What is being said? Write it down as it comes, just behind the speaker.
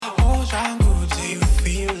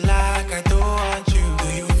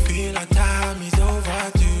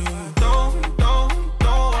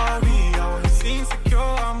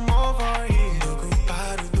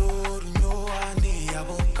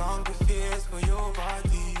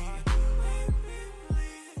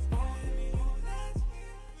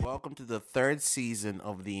welcome to the third season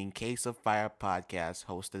of the In Case of Fire podcast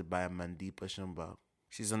hosted by Mandeepa Shamba.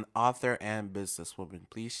 She's an author and businesswoman.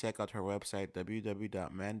 Please check out her website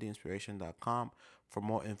www.mandyinspiration.com for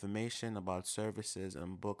more information about services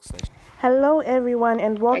and books. Hello, everyone,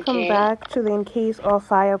 and welcome back to the In Case of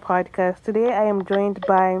Fire podcast. Today, I am joined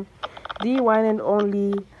by the one and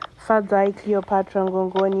only Fadzai Cleopatra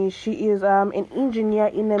Ngongoni. She is an engineer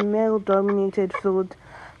in a male-dominated field.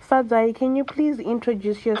 Fadzai, can you please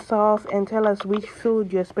introduce yourself and tell us which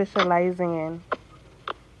field you're specializing in?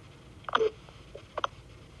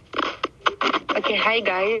 Okay, hi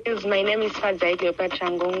guys. My name is Fadzai Cleopatra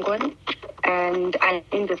Ngongon, and I'm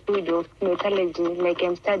in the field of metallurgy. Like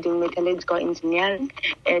I'm studying metallurgical engineering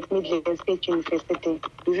at Midland State University.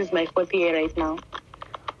 This is my fourth year right now.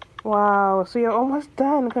 Wow, so you're almost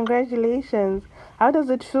done. Congratulations. How does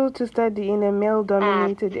it feel to study in a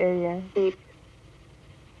male-dominated area?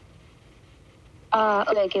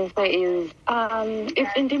 All I can say is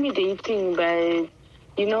it's intimidating, but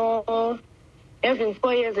you know, having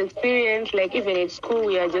 4 years experience, like even at school,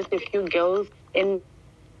 we are just a few girls, and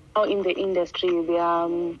now in the industry, there are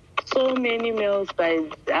so many males, but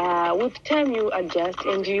with time you adjust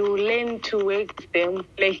and you learn to work with them.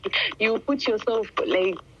 Like you put yourself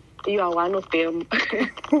like you are one of them.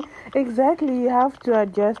 Exactly, you have to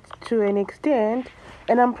adjust to an extent,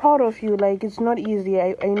 and I'm proud of you. Like, it's not easy.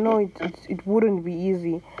 I know it wouldn't be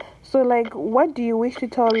easy. So, like, what do you wish to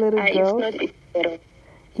tell little girls? It's not easy at all.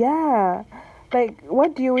 Yeah. Like,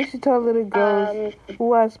 what do you wish to tell little girls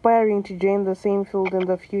who are aspiring to join the same field in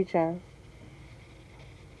the future?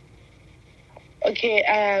 Okay,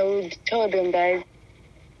 I would tell them that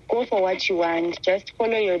go for what you want. Just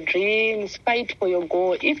follow your dreams. Fight for your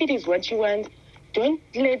goal. If it is what you want, don't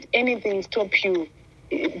let anything stop you.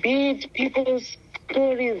 Be it people's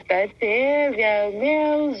stories that they are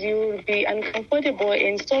males, you'll be uncomfortable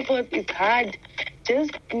and so forth. It's hard.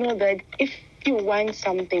 Just know that if you want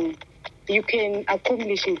something, you can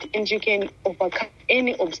accomplish it and you can overcome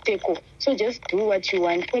any obstacle. So just do what you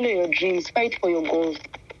want. Follow your dreams. Fight for your goals.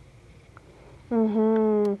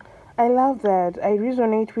 I love that. I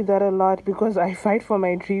resonate with that a lot because I fight for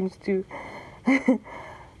my dreams too.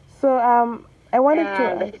 So I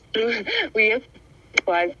wanted to. We have to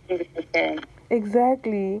 100%.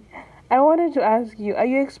 Exactly. I wanted to ask you, are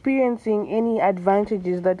you experiencing any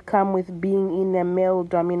advantages that come with being in a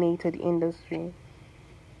male-dominated industry?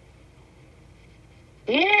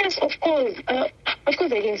 Yes, of course. Of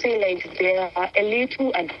course, I can say like there are a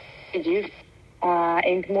little advantages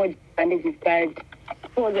and more advantages, but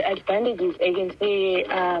for the advantages, I can say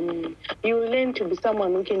you learn to be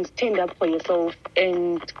someone who can stand up for yourself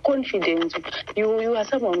and confident. You are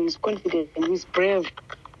someone who's confident and who's brave,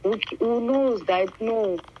 who knows that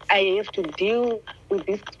no, I have to deal with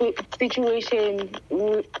this situation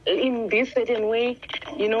in this certain way.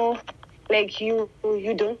 You know, like you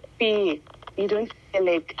don't fear. You don't feel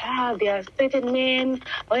like, there are certain men,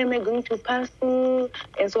 how am I going to pass through,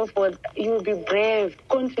 and so forth. You'll be brave,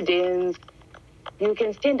 confident. You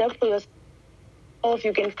can stand up for yourself.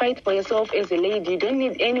 You can fight for yourself as a lady. You don't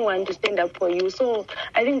need anyone to stand up for you. So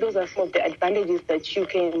I think those are some of the advantages that you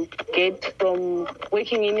can get from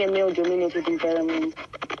working in a male-dominated environment.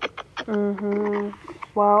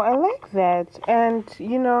 Wow, I like that. And,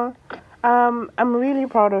 I'm really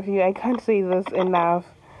proud of you. I can't say this enough.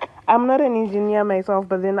 I'm not an engineer myself,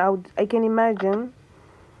 but then I can imagine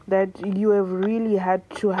that you have really had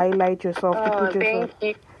to highlight yourself to put yourself.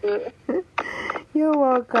 Thank you. You're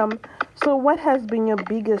welcome. So, what has been your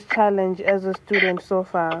biggest challenge as a student so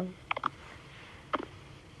far?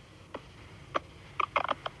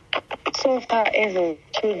 So far as a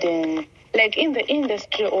student, like in the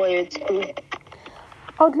industry or at school?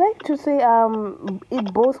 I would like to say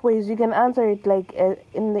it both ways. You can answer it like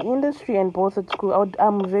in the industry and both at school.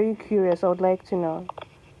 I'm very curious. I would like to know.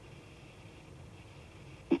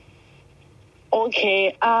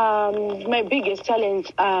 Okay. My biggest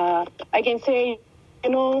challenge, I can say,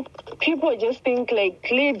 people just think like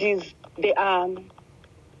ladies, they are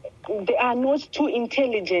not too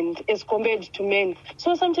intelligent as compared to men.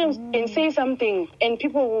 So sometimes you can say something and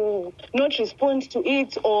people will not respond to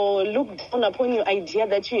it or look down upon your idea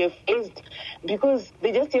that you have faced because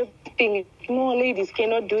they just have to think, no, ladies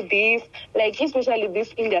cannot do this. Like, especially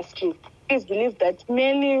this industry. Please believe that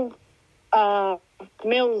many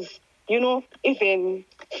males, even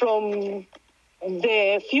from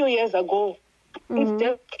the few years ago, it's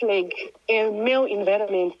just like a male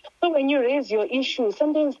environment. So when you raise your issue,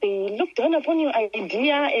 sometimes they look down upon your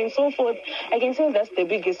idea and so forth. I can say that's the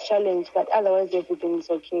biggest challenge, but otherwise everything is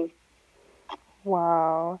okay.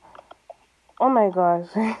 Wow. Oh my gosh.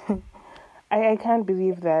 I can't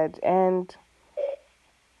believe that. And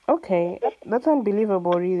okay, that's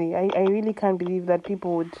unbelievable, really. I really can't believe that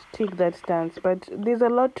people would take that stance. But there's a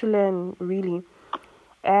lot to learn, really.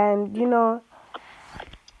 And,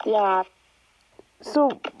 Yeah. so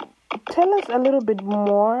tell us a little bit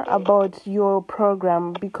more about your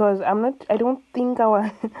program, because I don't think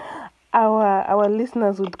our our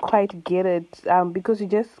listeners would quite get it, because you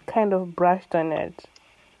just kind of brushed on it.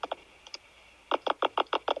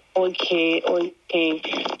 Okay.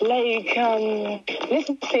 Like, let's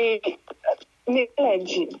say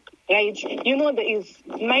metallurgy, right? There is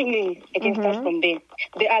mining. I can start from there.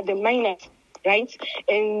 There are the miners, right?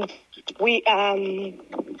 And we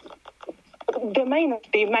the miners,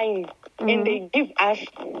 they mine, and they give us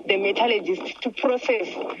the metallurgists to process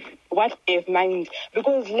what they've mined.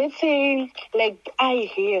 Because let's say, like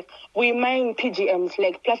we mine PGMs,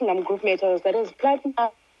 like platinum group metals, that is platinum,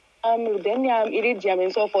 ruthenium, iridium,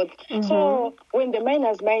 and so forth. So when the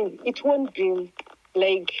miners mine, it won't be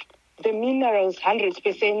like the minerals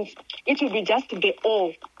 100%. It will be just the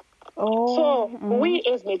ore. So we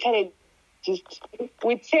as metallurgists,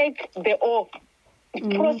 we take the ore,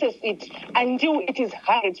 process it until it is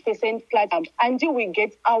 100% platinum, until we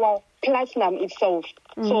get our platinum itself.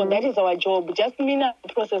 So that is our job, just mineral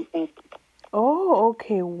processing. Oh,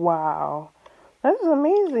 okay, wow. That's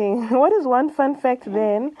amazing. What is one fun fact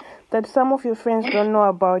then that some of your friends don't know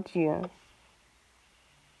about you?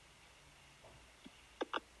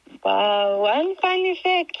 Wow, one funny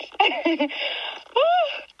fact.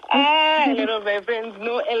 A lot of my friends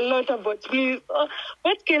know a lot about me. So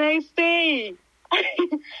what can I say?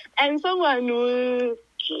 I'm someone who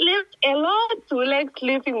sleeps a lot, who likes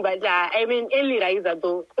sleeping, but I'm an early riser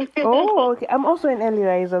though. Oh, okay. I'm also an early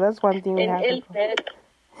riser. That's one thing we have.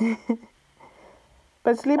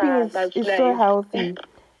 But sleeping is nice. so healthy.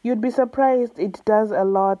 You'd be surprised it does a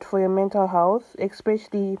lot for your mental health,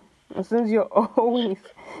 especially since you're always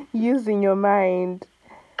using your mind.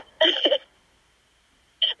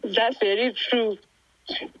 That's very true.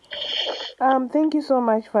 Thank you so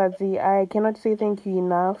much, Fadzi. I cannot say thank you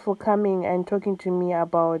enough for coming and talking to me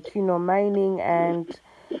about, mining and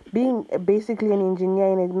being basically an engineer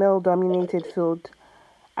in a male-dominated field.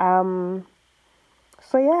 So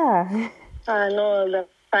yeah. No, that's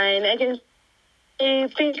fine. I can say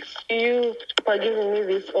thanks to you for giving me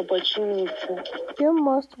this opportunity. You're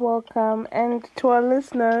most welcome. And to our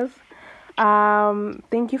listeners,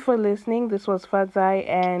 thank you for listening. This was Fadzai,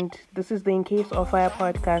 and this is the In Case of Fire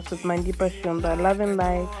podcast with Mandeepa Shumba. Love and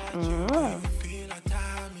life. Mwah.